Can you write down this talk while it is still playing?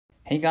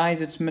Hey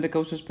guys, it's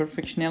Psychosis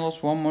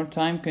Perfectionalis one more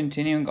time,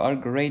 continuing our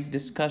great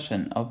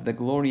discussion of the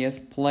glorious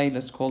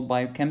playlist called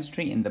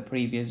Biochemistry. In the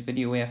previous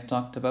video we have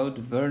talked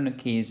about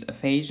Wernicke's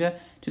aphasia.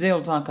 Today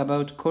we'll talk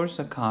about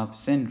Korsakoff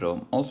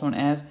syndrome, also known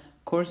as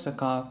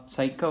Korsakoff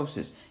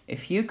psychosis.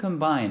 If you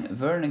combine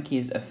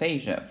Wernicke's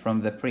aphasia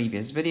from the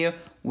previous video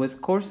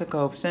with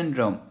Korsakoff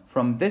syndrome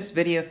from this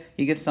video,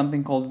 you get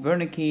something called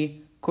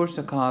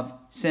Wernicke-Korsakoff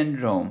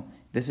syndrome.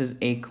 This is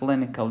a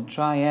clinical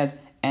triad,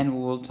 and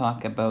we will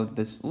talk about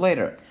this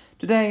later.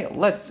 Today,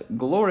 let's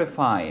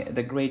glorify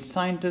the great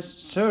scientist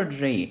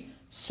Sergei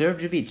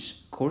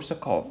Sergeyevich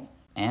Korsakoff,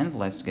 and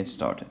let's get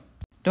started.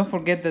 Don't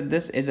forget that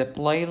this is a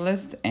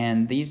playlist,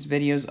 and these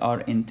videos are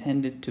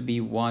intended to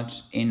be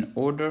watched in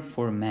order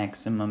for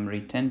maximum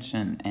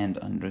retention and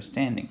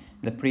understanding.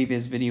 The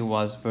previous video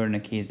was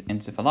Wernicke's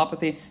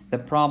encephalopathy. The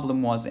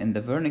problem was in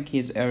the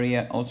Wernicke's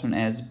area, also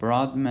known as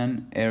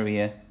Brodmann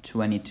area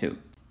 22.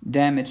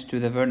 Damage to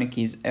the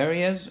Wernicke's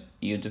areas,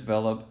 you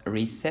develop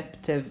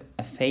receptive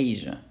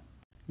aphasia.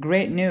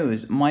 Great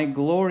news, my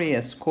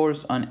glorious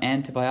course on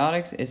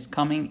antibiotics is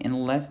coming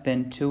in less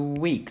than 2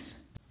 weeks.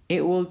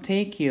 It will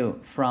take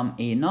you from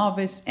a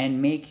novice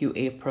and make you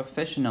a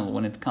professional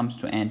when it comes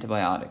to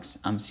antibiotics.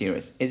 I'm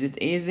serious. Is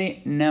it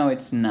easy? No,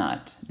 it's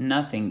not.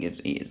 Nothing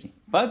is easy.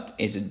 But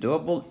is it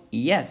doable?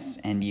 Yes,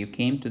 and you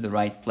came to the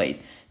right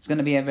place. It's going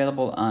to be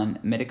available on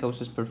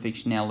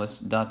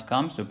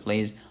medicosisperfectionalis.com, so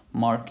please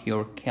mark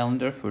your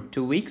calendar for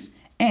 2 weeks.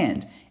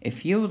 And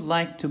if you would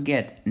like to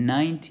get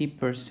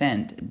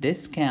 90%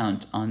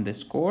 discount on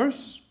this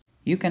course,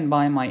 you can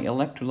buy my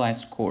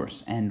electrolytes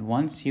course, and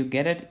once you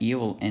get it, you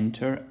will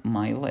enter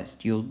my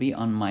list. You'll be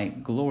on my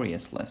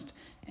glorious list.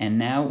 And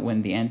now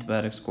when the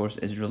antibiotics course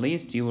is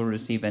released, you will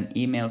receive an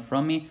email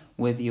from me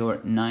with your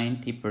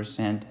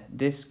 90%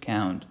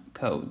 discount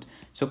code.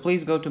 So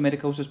please go to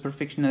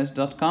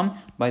medicosisperfectionalis.com.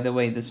 By the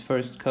way, this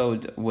first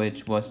code,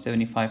 which was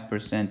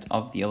 75%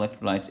 of the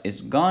electrolytes,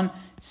 is gone.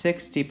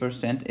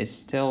 60% is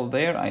still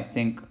there. I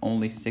think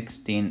only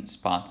 16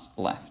 spots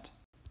left.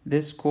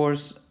 This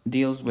course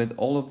deals with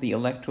all of the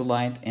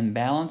electrolyte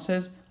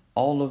imbalances,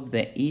 all of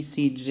the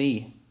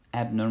ECG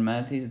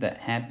abnormalities that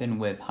happen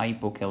with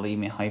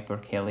hypokalemia,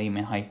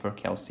 hyperkalemia,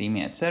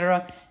 hypercalcemia,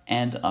 etc.,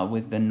 and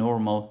with the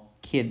normal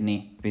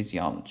kidney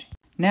physiology.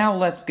 Now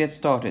let's get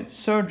started.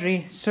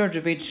 Sergei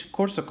Sergeyevich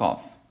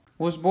Korsakoff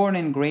was born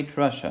in Great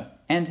Russia,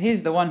 and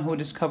he's the one who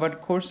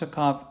discovered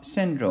Korsakoff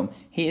syndrome.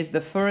 He is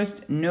the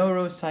first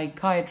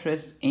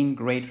neuropsychiatrist in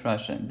Great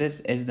Russia.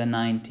 This is the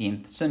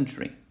 19th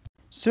century.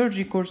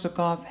 Sergei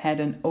Korsakoff had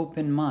an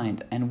open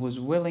mind and was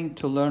willing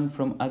to learn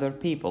from other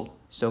people,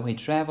 so he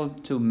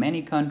traveled to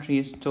many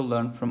countries to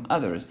learn from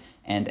others,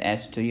 and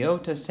as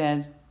Toyota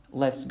says,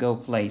 let's go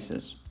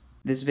places.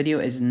 This video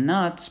is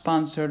not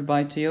sponsored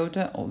by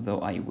Toyota, although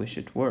I wish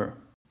it were.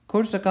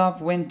 Korsakoff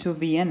went to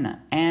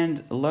Vienna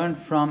and learned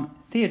from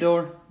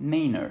Theodor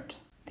Maynard.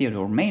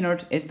 Theodor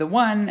Maynard is the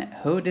one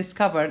who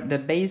discovered the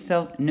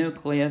basal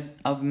nucleus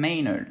of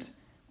Maynard,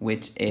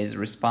 which is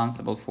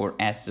responsible for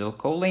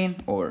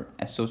acetylcholine or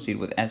associated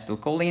with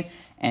acetylcholine,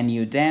 and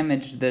you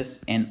damage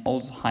this in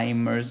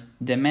Alzheimer's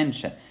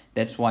dementia.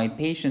 That's why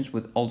patients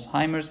with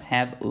Alzheimer's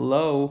have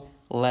low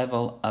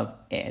level of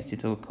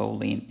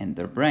acetylcholine in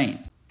their brain.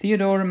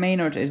 Theodor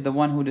Maynard is the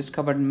one who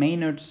discovered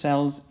Maynard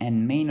cells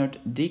and Maynard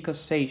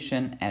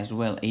decussation as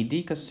well. A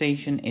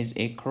decussation is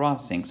a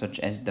crossing, such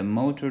as the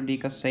motor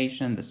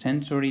decussation, the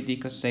sensory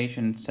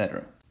decussation,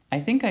 etc. I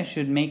think I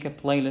should make a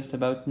playlist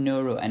about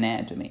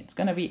neuroanatomy. It's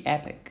gonna be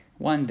epic.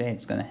 One day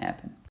it's gonna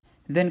happen.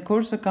 Then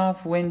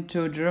Korsakoff went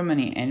to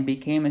Germany and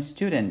became a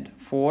student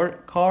for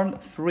Carl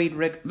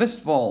Friedrich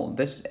Westphal.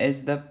 This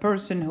is the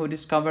person who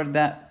discovered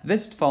the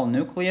Westphal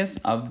nucleus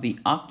of the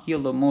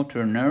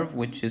oculomotor nerve,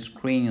 which is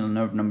cranial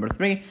nerve number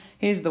 3.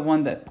 He's the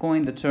one that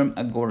coined the term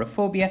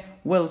agoraphobia,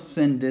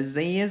 Wilson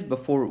disease,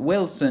 before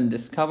Wilson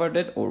discovered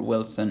it, or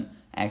Wilson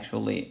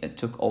actually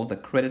took all the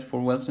credit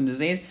for Wilson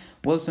disease.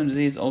 Wilson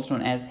disease, also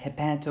known as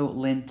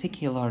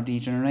hepatolenticular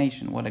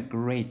degeneration. What a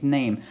great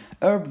name.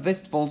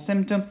 Erb-Westphal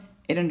symptom,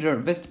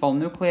 Edinger-Westphal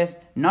nucleus,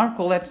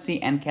 narcolepsy,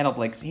 and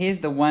cataplexy. He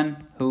is the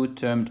one who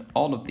termed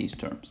all of these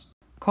terms.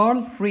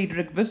 Carl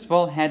Friedrich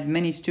Westphal had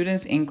many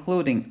students,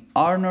 including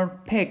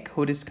Arnold Pick,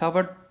 who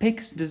discovered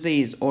Pick's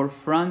disease or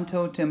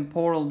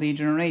frontotemporal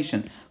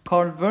degeneration,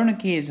 Carl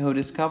Wernicke, who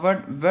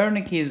discovered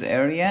Wernicke's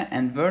area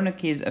and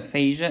Wernicke's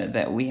aphasia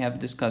that we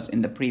have discussed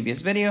in the previous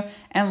video,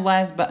 and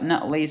last but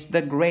not least,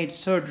 the great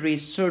Sergei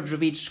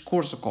Sergeyevich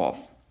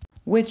Korsakoff.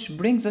 Which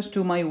brings us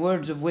to my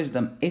words of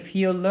wisdom. If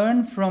you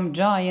learn from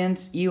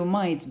giants, you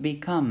might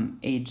become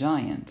a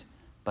giant.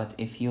 But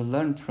if you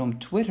learn from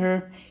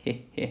Twitter,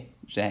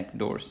 Jack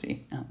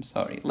Dorsey, I'm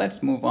sorry,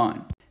 let's move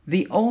on.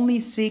 The only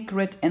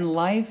secret in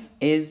life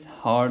is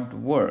hard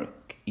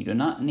work. You do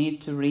not need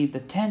to read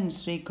the 10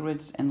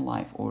 secrets in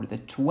life or the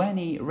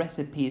 20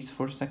 recipes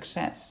for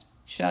success.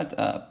 Shut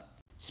up.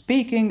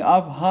 Speaking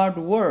of hard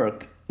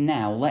work,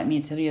 now let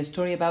me tell you a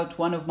story about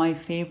one of my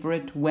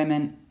favorite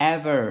women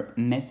ever,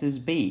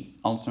 Mrs. B,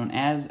 also known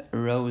as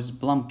Rose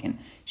Blumkin.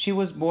 She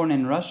was born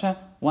in Russia,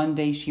 One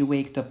day she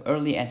waked up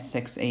early at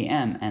 6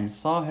 a.m. and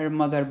saw her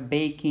mother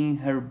baking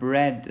her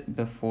bread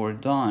before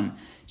dawn.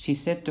 She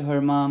said to her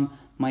mom,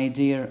 "My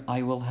dear,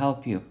 I will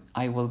help you.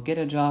 I will get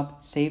a job,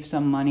 save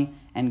some money,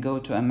 and go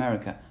to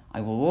America. I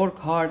will work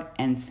hard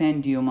and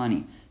send you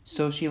money."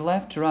 So she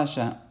left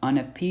Russia on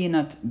a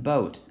peanut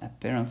boat.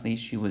 Apparently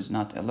she was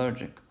not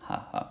allergic.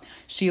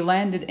 She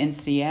landed in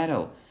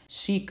Seattle.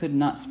 She could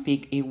not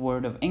speak a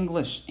word of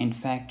English. In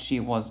fact, she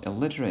was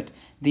illiterate.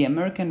 The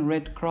American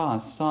Red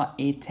Cross saw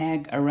a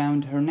tag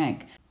around her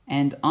neck,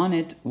 and on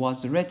it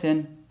was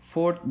written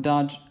Fort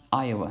Dodge,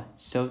 Iowa.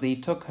 So they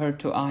took her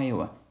to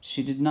Iowa.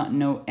 She did not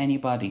know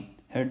anybody.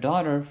 Her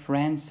daughter,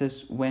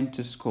 Frances, went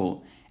to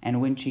school, and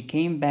when she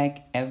came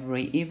back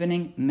every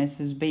evening,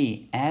 Mrs.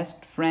 B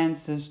asked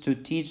Frances to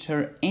teach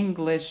her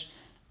English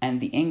and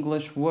the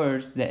English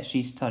words that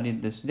she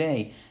studied this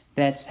day.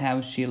 That's how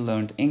she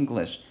learned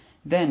English.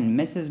 Then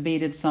Mrs. B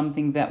did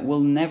something that will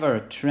never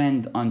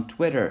trend on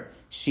Twitter.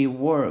 She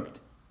worked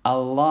a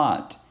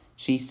lot.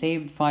 She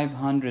saved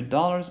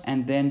 $500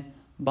 and then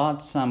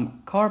bought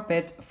some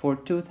carpet for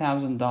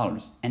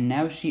 $2,000, and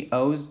now she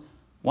owes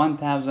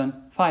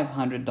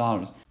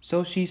 $1,500.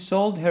 So she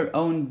sold her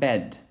own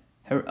bed,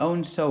 her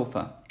own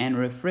sofa, and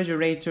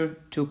refrigerator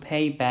to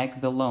pay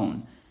back the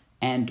loan.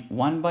 And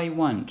one by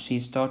one, she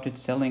started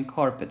selling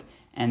carpet,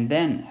 and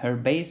then her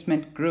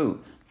basement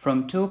grew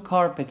from 2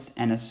 carpets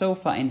and a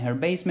sofa in her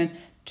basement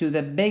to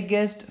the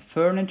biggest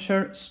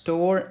furniture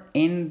store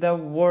in the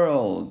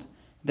world,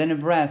 the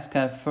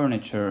Nebraska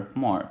Furniture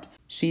Mart.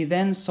 She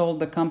then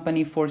sold the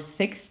company for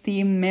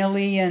 $60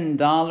 million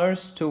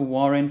to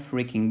Warren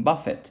freaking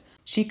Buffett.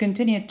 She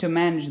continued to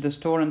manage the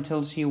store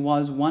until she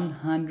was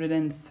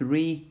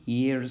 103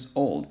 years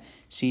old.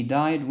 She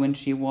died when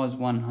she was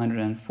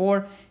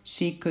 104.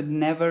 She could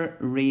never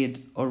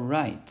read or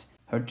write.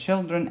 Her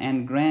children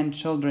and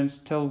grandchildren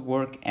still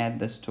work at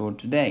the store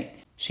today.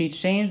 She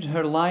changed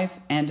her life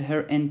and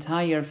her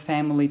entire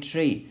family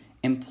tree,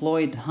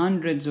 employed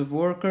hundreds of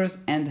workers,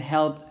 and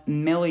helped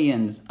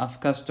millions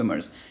of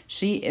customers.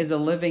 She is a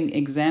living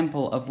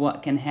example of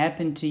what can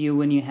happen to you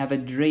when you have a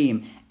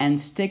dream and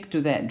stick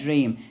to that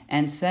dream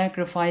and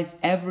sacrifice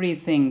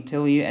everything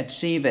till you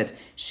achieve it.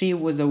 She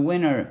was a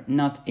winner,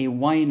 not a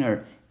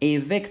whiner, a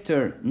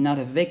victor, not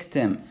a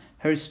victim.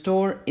 Her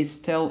store is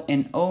still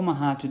in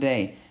Omaha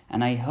today,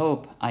 and I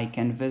hope I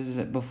can visit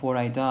it before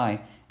I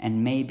die,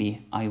 and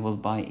maybe I will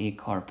buy a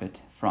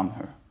carpet from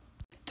her.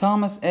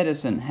 Thomas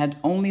Edison had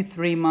only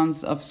 3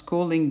 months of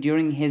schooling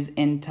during his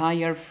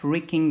entire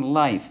freaking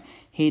life.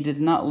 He did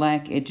not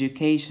lack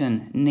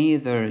education,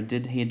 neither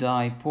did he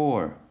die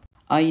poor.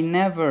 I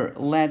never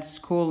let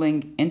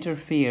schooling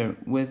interfere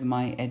with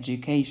my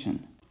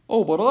education.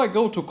 Oh, but I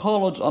go to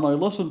college and I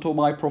listen to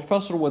my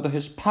professor with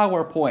his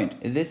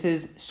PowerPoint. This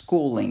is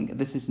schooling.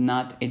 This is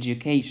not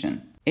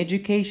education.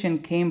 Education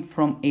came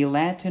from a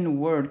Latin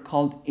word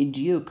called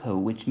educo,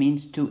 which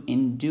means to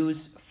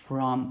induce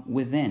from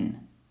within.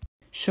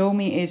 Show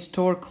me a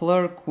store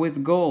clerk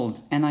with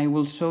goals, and I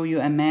will show you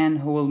a man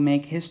who will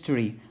make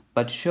history.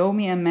 But show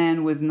me a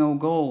man with no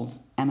goals,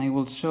 and I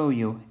will show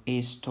you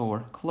a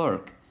store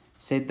clerk,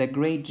 said the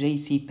great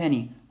J.C.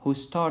 Penney, who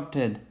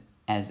started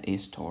as a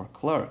store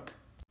clerk.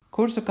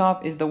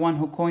 Korsakoff is the one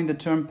who coined the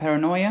term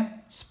paranoia,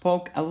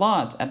 spoke a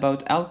lot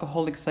about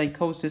alcoholic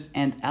psychosis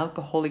and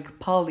alcoholic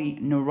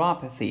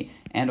polyneuropathy,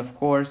 and of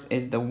course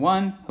is the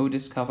one who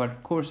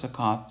discovered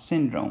Korsakoff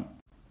syndrome.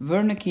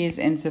 Wernicke's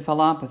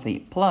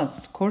encephalopathy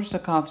plus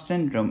Korsakoff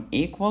syndrome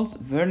equals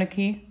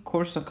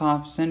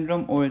Wernicke-Korsakoff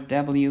syndrome, or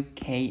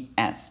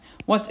WKS.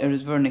 What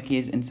is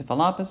Wernicke's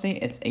encephalopathy?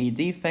 It's a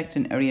defect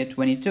in area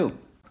 22.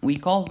 We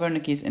call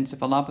Wernicke's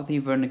encephalopathy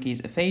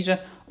Wernicke's aphasia,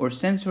 or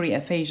sensory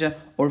aphasia,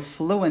 or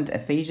fluent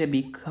aphasia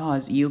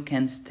because you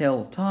can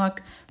still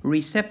talk,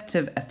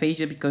 receptive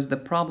aphasia because the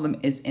problem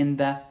is in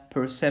the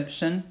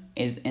perception,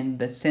 is in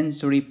the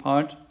sensory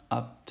part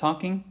of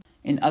talking.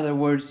 In other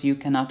words, you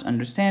cannot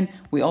understand.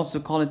 We also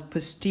call it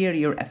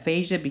posterior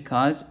aphasia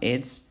because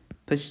it's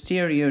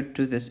posterior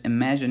to this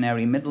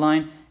imaginary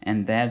midline,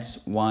 and that's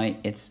why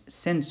it's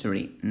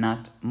sensory,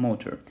 not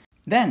motor.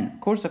 Then,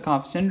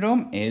 Korsakoff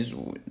syndrome is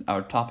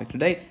our topic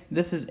today.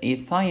 This is a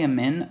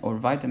thiamine or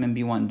vitamin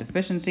B1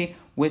 deficiency,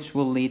 which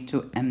will lead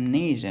to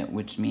amnesia,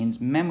 which means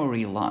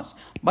memory loss.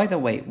 By the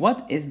way,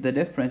 what is the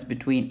difference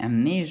between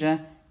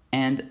amnesia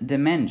and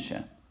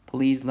dementia?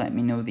 Please let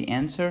me know the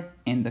answer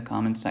in the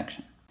comment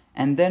section.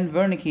 And then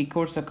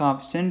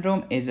Wernicke-Korsakoff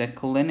syndrome is a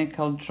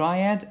clinical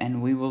triad,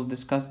 and we will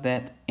discuss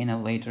that in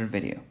a later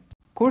video.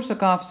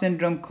 Korsakoff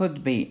syndrome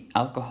could be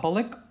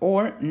alcoholic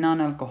or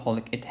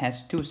non-alcoholic. It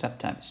has 2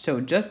 subtypes. So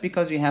just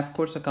because you have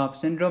Korsakoff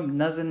syndrome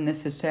doesn't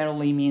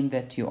necessarily mean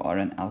that you are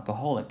an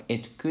alcoholic.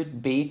 It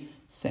could be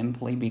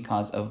simply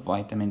because of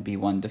vitamin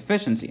B1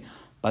 deficiency.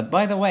 But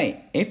by the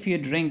way, if you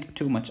drink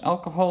too much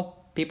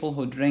alcohol, people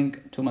who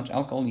drink too much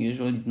alcohol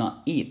usually do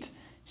not eat.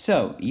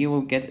 So you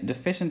will get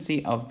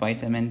deficiency of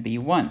vitamin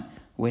B1.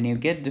 When you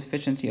get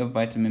deficiency of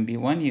vitamin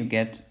B1, you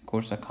get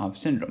Korsakoff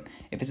syndrome.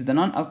 If it's the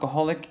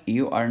non-alcoholic,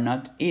 you are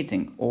not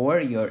eating, or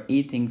you're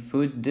eating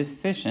food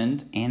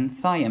deficient in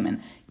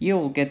thiamine.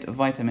 you'll get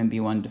vitamin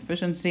B1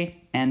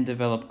 deficiency and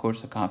develop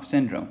Korsakoff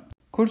syndrome.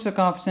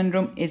 Korsakoff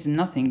syndrome is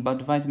nothing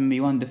but vitamin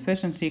B1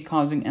 deficiency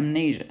causing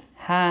amnesia.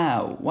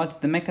 How? What's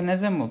the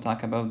mechanism? We'll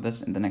talk about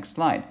this in the next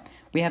slide.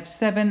 We have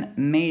 7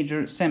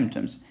 major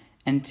symptoms: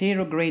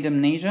 anterograde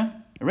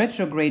amnesia,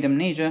 retrograde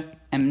amnesia,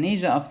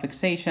 amnesia of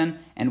fixation,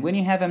 and when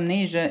you have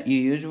amnesia, you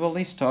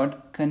usually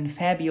start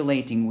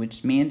confabulating,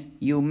 which means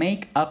you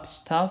make up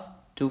stuff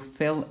to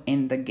fill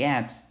in the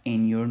gaps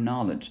in your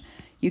knowledge.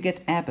 You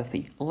get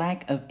apathy,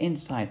 lack of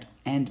insight,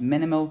 and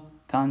minimal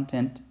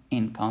content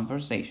in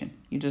conversation.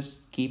 You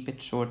just keep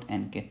it short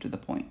and get to the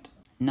point.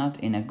 Not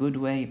in a good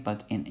way,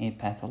 but in a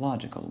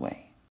pathological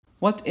way.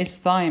 What is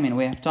thiamine?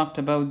 We have talked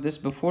about this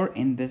before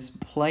in this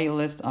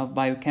playlist of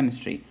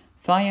biochemistry.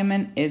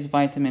 Thiamine is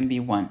vitamin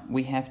B1.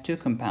 We have 2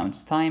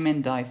 compounds,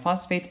 thiamine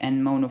diphosphate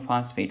and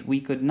monophosphate. We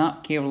could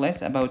not care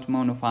less about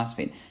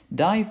monophosphate.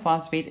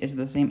 Diphosphate is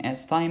the same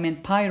as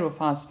thiamine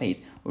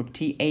pyrophosphate, or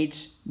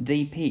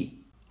THDP,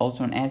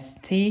 also known as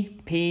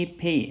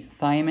TPP,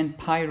 thiamine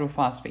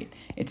pyrophosphate.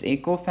 It's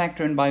a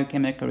cofactor in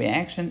biochemical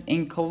reaction,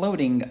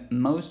 including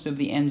most of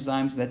the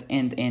enzymes that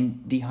end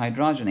in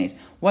dehydrogenase.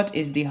 What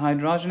is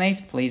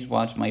dehydrogenase? Please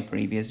watch my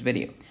previous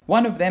video.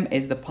 One of them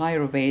is the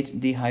pyruvate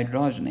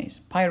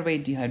dehydrogenase.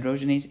 Pyruvate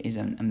dehydrogenase is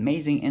an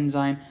amazing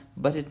enzyme,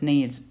 but it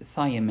needs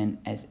thiamine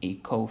as a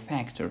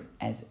cofactor,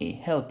 as a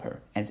helper,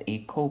 as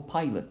a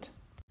co-pilot.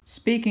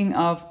 Speaking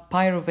of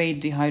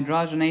pyruvate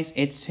dehydrogenase,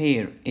 it's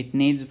here. It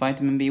needs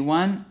vitamin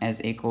B1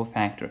 as a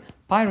cofactor.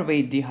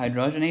 Pyruvate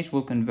dehydrogenase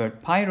will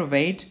convert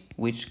pyruvate,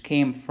 which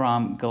came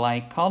from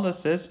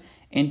glycolysis,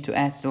 into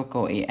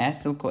acyl-CoA.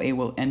 Acyl-CoA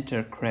will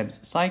enter Krebs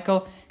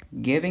cycle,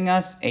 giving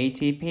us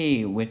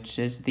ATP, which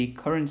is the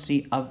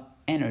currency of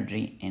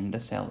energy in the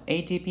cell.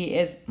 ATP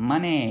is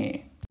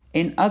money.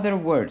 In other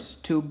words,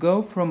 to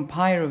go from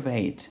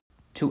pyruvate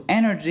to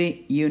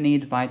energy, you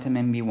need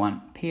vitamin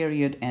B1,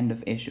 period, end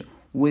of issue.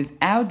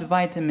 Without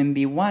vitamin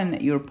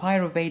B1, your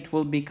pyruvate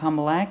will become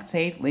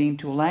lactate, leading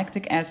to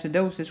lactic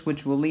acidosis,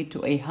 which will lead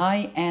to a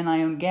high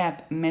anion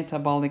gap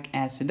metabolic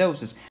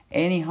acidosis.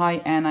 Any high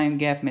anion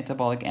gap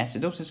metabolic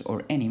acidosis,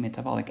 or any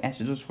metabolic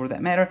acidosis for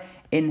that matter,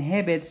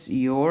 inhibits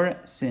your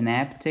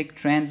synaptic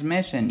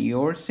transmission,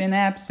 your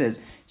synapses.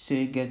 So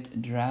you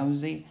get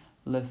drowsy,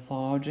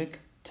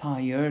 lethargic,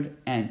 tired,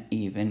 and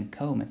even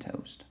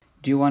comatose.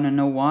 Do you want to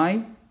know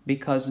why?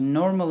 Because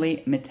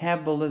normally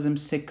metabolism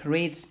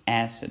secretes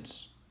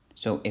acids.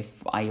 So if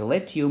I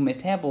let you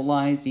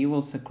metabolize, you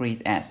will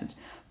secrete acids.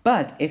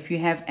 But if you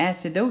have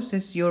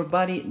acidosis, your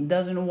body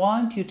doesn't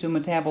want you to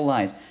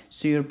metabolize.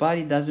 So your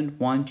body doesn't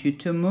want you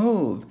to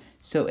move.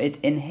 So it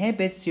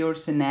inhibits your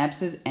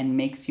synapses and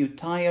makes you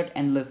tired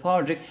and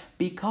lethargic,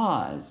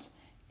 because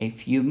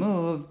if you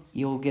move,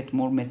 you'll get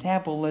more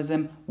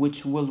metabolism,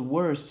 which will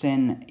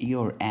worsen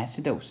your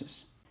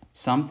acidosis.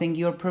 Something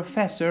your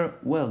professor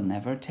will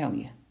never tell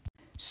you.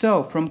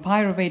 So, from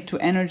pyruvate to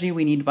energy,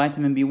 we need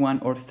vitamin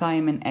B1 or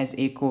thiamine as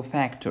a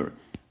cofactor.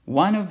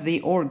 One of the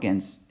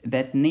organs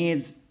that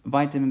needs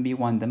vitamin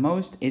B1 the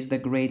most is the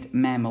great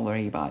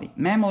mammillary body.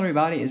 Mammillary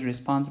body is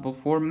responsible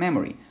for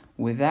memory.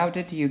 Without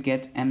it, you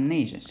get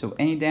amnesia. So,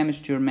 any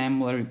damage to your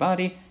mammillary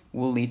body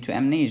will lead to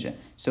amnesia.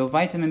 So,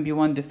 vitamin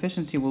B1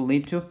 deficiency will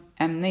lead to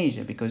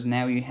amnesia, because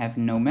now you have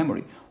no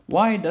memory.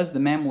 Why does the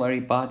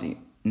mammillary body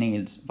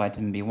needs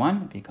vitamin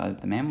B1? Because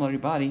the mammillary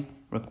body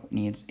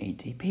needs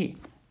ATP.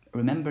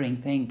 Remembering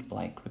things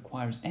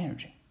requires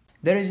energy.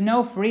 There is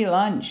no free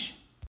lunch.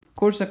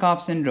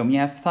 Korsakoff syndrome. You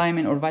have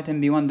thiamine or vitamin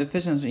B1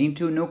 deficiency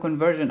into no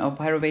conversion of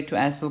pyruvate to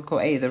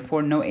acyl-CoA.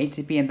 Therefore, no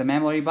ATP in the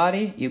mammillary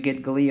body. You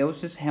get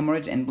gliosis,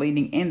 hemorrhage, and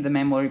bleeding in the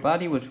mammillary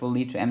body, which will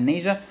lead to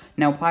amnesia.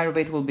 Now,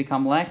 pyruvate will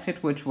become lactate,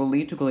 which will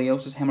lead to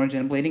gliosis, hemorrhage,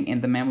 and bleeding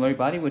in the mammillary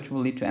body, which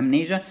will lead to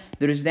amnesia.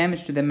 There is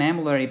damage to the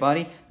mammillary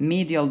body,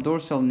 medial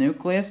dorsal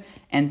nucleus,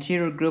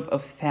 anterior group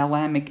of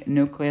thalamic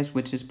nucleus,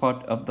 which is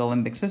part of the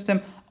limbic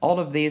system. All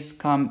of these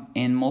come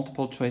in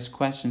multiple choice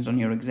questions on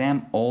your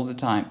exam all the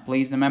time.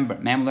 Please remember,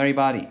 mammillary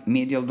body,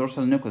 medial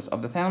dorsal nucleus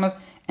of the thalamus,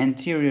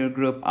 anterior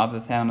group of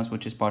the thalamus,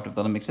 which is part of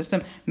the limbic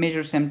system.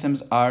 Major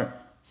symptoms are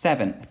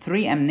 7.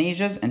 3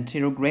 amnesias,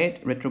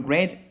 anterograde,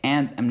 retrograde,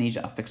 and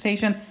amnesia of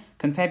fixation,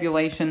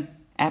 confabulation,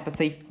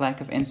 apathy,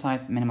 lack of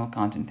insight, minimal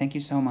content. Thank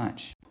you so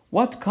much.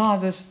 What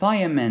causes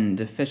thiamine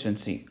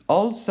deficiency?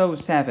 Also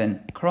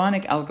 7.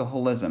 Chronic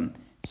alcoholism.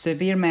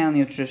 Severe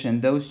malnutrition,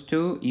 those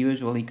two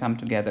usually come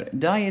together.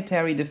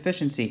 Dietary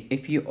deficiency,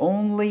 if you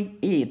only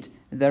eat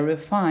the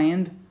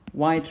refined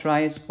white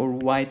rice or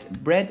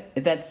white bread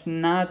that's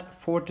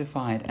not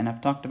fortified, and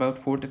I've talked about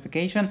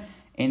fortification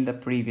in the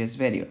previous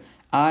video.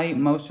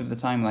 Most of the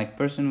time,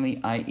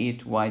 personally, I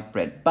eat white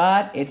bread,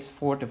 but it's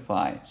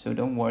fortified, so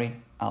don't worry,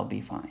 I'll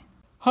be fine.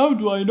 How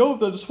do I know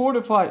that it's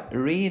fortified?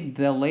 Read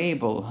the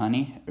label,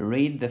 honey.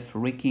 Read the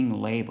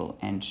freaking label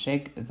and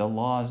check the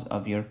laws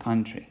of your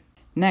country.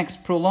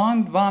 Next,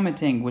 prolonged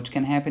vomiting, which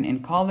can happen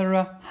in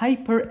cholera,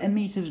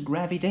 hyperemesis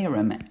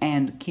gravidarum,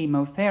 and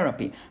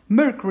chemotherapy.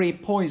 Mercury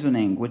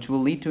poisoning, which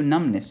will lead to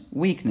numbness,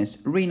 weakness,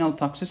 renal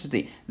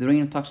toxicity. The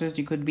renal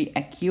toxicity could be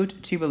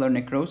acute tubular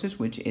necrosis,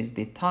 which is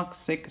the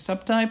toxic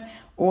subtype,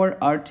 or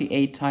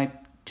RTA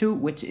type 2,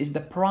 which is the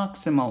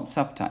proximal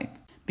subtype.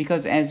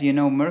 Because as you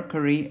know,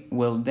 mercury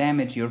will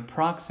damage your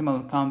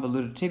proximal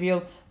convoluted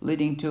tubule,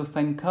 leading to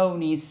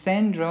Fanconi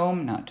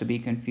syndrome, not to be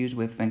confused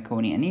with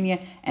Fanconi anemia,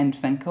 and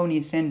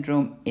Fanconi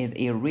syndrome is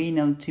a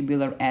renal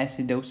tubular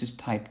acidosis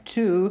type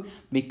 2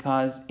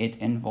 because it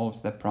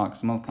involves the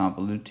proximal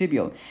convoluted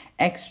tubule.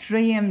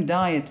 Extreme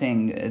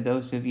dieting,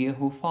 those of you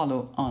who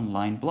follow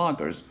online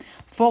bloggers.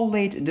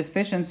 Folate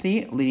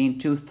deficiency leading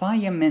to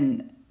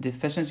thiamine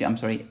deficiency,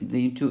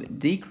 leading to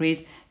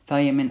decreased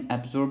thiamine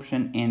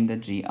absorption in the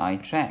GI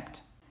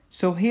tract.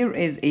 So here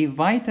is a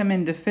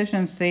vitamin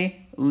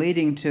deficiency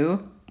leading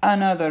to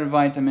another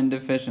vitamin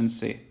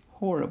deficiency.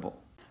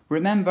 Horrible.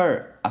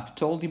 Remember, I've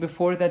told you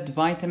before that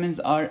vitamins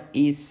are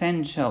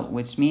essential,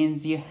 which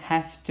means you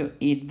have to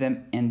eat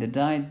them in the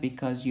diet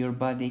because your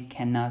body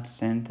cannot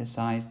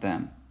synthesize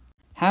them.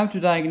 How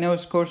to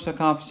diagnose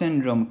Korsakoff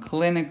syndrome?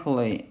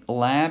 Clinically,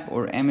 lab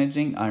or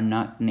imaging are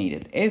not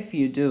needed. If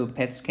you do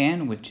PET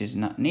scan, which is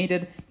not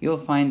needed, you'll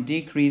find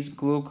decreased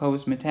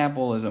glucose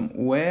metabolism,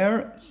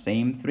 where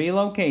same 3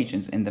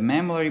 locations: in the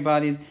mammillary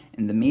bodies,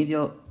 in the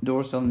medial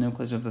dorsal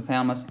nucleus of the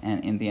thalamus,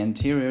 and in the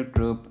anterior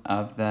group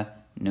of the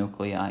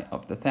nuclei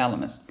of the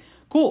thalamus.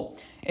 Cool.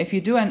 If you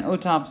do an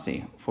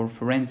autopsy for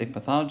forensic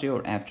pathology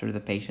or after the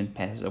patient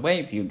passes away,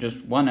 if you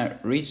just want to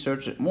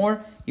research it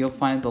more, you'll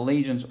find the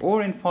lesions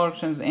or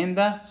infarctions in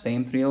the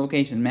same 3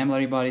 locations: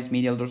 mammillary bodies,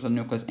 medial dorsal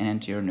nucleus, and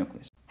anterior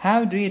nucleus.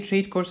 How do you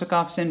treat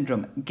Korsakoff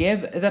syndrome?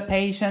 Give the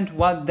patient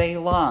what they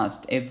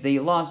lost. If they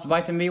lost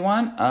vitamin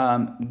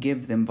B1,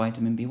 give them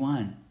vitamin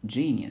B1.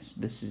 Genius.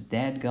 This is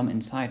dadgum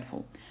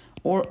insightful.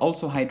 Or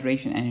also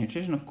hydration and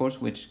nutrition, of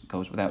course, which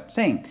goes without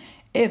saying.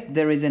 If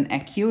there is an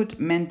acute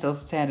mental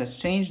status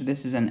change,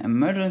 this is an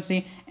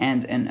emergency,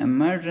 and an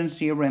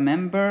emergency,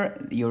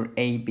 remember your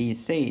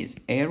ABCs: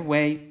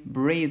 airway,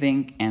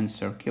 breathing, and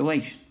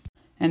circulation.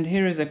 And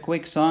here is a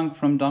quick song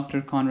from Dr.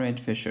 Conrad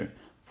Fisher.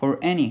 For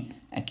any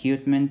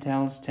acute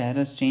mental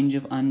status change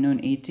of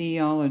unknown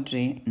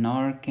etiology,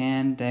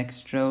 Narcan,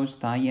 dextrose,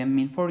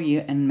 thiamine for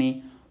you and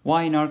me.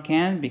 Why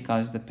Narcan?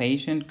 Because the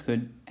patient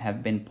could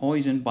have been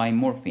poisoned by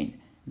morphine.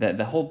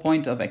 The whole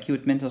point of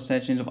acute mental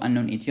status change of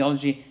unknown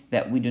etiology,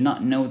 that we do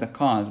not know the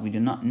cause. We do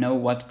not know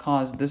what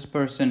caused this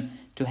person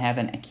to have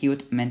an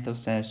acute mental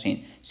status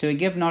change. So you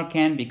give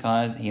Narcan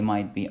because he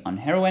might be on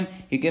heroin.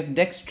 You give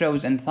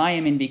dextrose and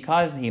thiamine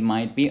because he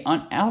might be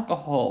on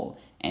alcohol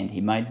and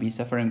he might be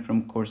suffering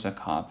from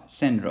Korsakoff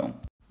syndrome.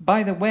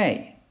 By the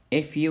way,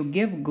 if you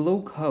give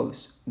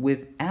glucose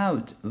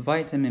without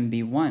vitamin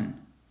B1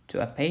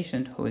 to a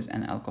patient who is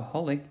an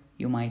alcoholic,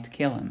 you might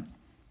kill him.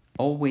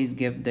 Always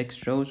give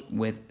dextrose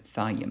with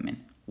thiamine.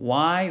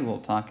 Why?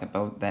 We'll talk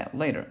about that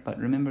later, but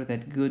remember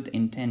that good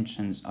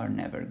intentions are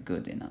never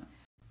good enough.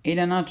 In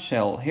a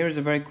nutshell, here's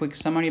a very quick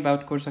summary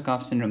about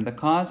Korsakoff syndrome. The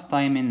cause,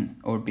 thiamine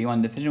or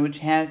B1 deficiency, which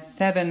has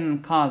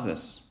 7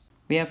 causes.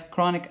 We have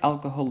chronic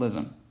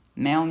alcoholism,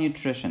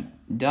 malnutrition,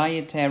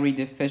 dietary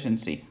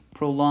deficiency,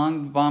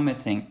 prolonged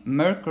vomiting,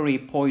 mercury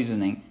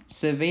poisoning,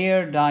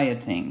 severe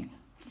dieting,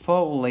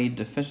 folate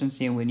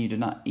deficiency when you do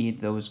not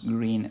eat those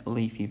green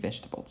leafy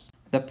vegetables.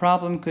 The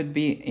problem could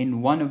be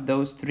in one of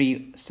those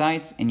 3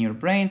 sites in your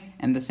brain,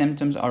 and the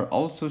symptoms are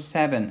also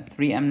 7: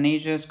 3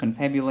 amnesias,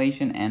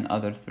 confabulation, and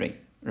other 3.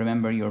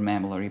 Remember your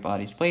mammillary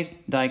bodies, please.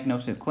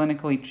 Diagnose it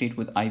clinically, treat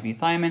with IV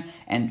thiamine,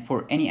 and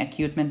for any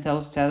acute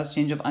mental status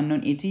change of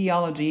unknown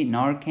etiology,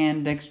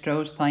 Narcan,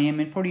 dextrose,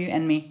 thiamine for you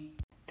and me.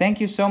 Thank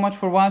you so much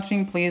for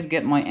watching. Please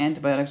get my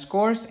antibiotics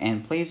course,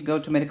 and please go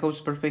to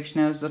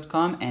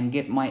medicosperfectionalis.com and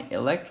get my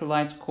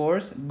electrolytes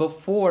course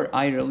before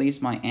I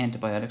release my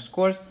antibiotics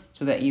course,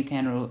 so that you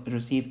can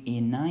receive a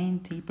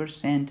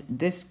 90%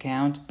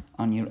 discount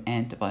on your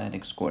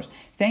antibiotics course.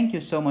 Thank you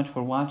so much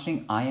for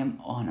watching. I am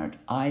honored.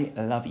 I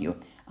love you.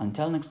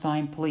 Until next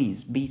time,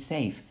 please be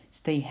safe,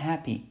 stay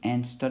happy,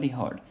 and study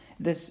hard.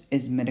 This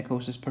is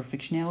Medicosis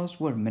Perfectionalis,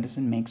 where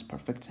medicine makes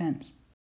perfect sense.